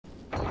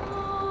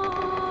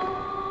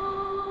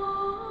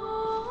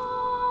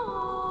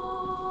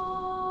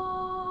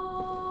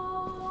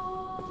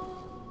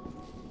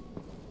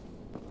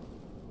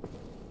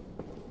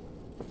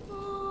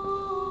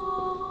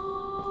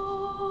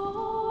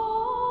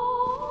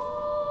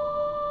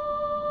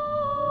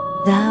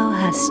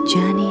hast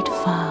journeyed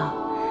far,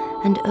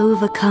 and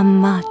overcome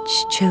much,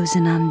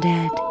 chosen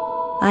undead.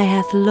 I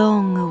hath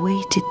long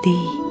awaited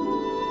thee.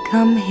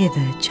 Come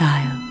hither,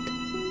 child.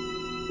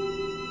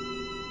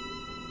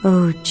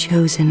 O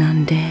chosen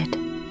undead,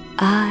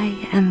 I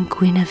am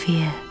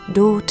Gwynevere,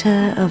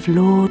 daughter of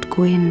Lord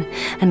Gwyn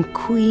and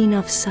Queen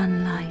of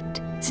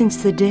Sunlight.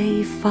 Since the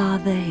day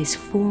Father his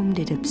form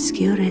did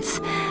obscureth,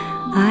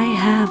 I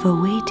have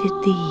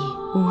awaited thee,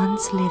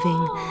 once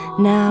living,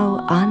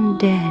 now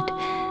undead,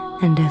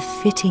 and a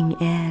fitting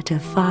heir to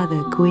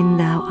Father Gwyn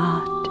thou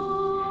art,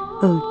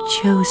 O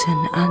chosen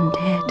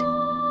undead.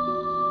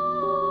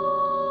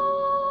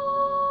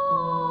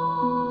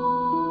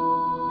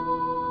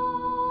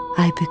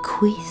 I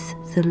bequeath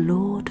the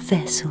Lord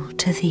vessel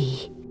to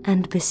thee,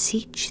 and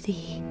beseech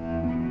thee,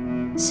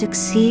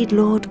 succeed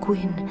Lord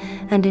Gwyn,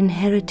 and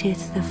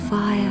inheriteth the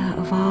fire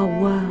of our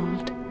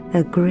world,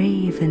 a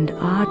grave and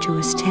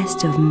arduous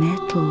test of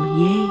metal,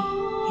 yea,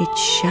 it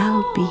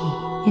shall be.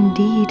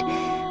 Indeed,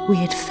 we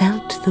had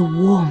felt the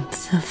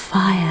warmth of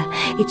fire,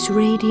 its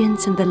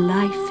radiance and the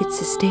life it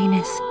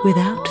sustaineth.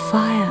 Without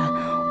fire,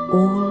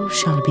 all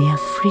shall be a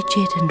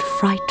frigid and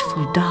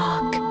frightful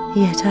dark.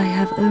 Yet I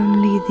have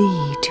only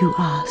thee to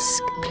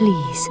ask.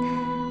 Please,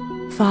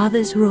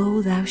 Father's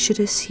role thou should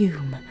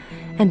assume,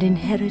 and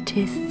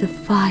inheriteth the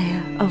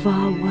fire of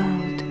our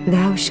world.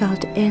 Thou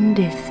shalt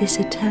endeth this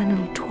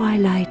eternal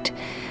twilight,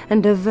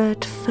 and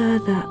avert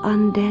further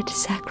undead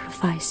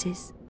sacrifices.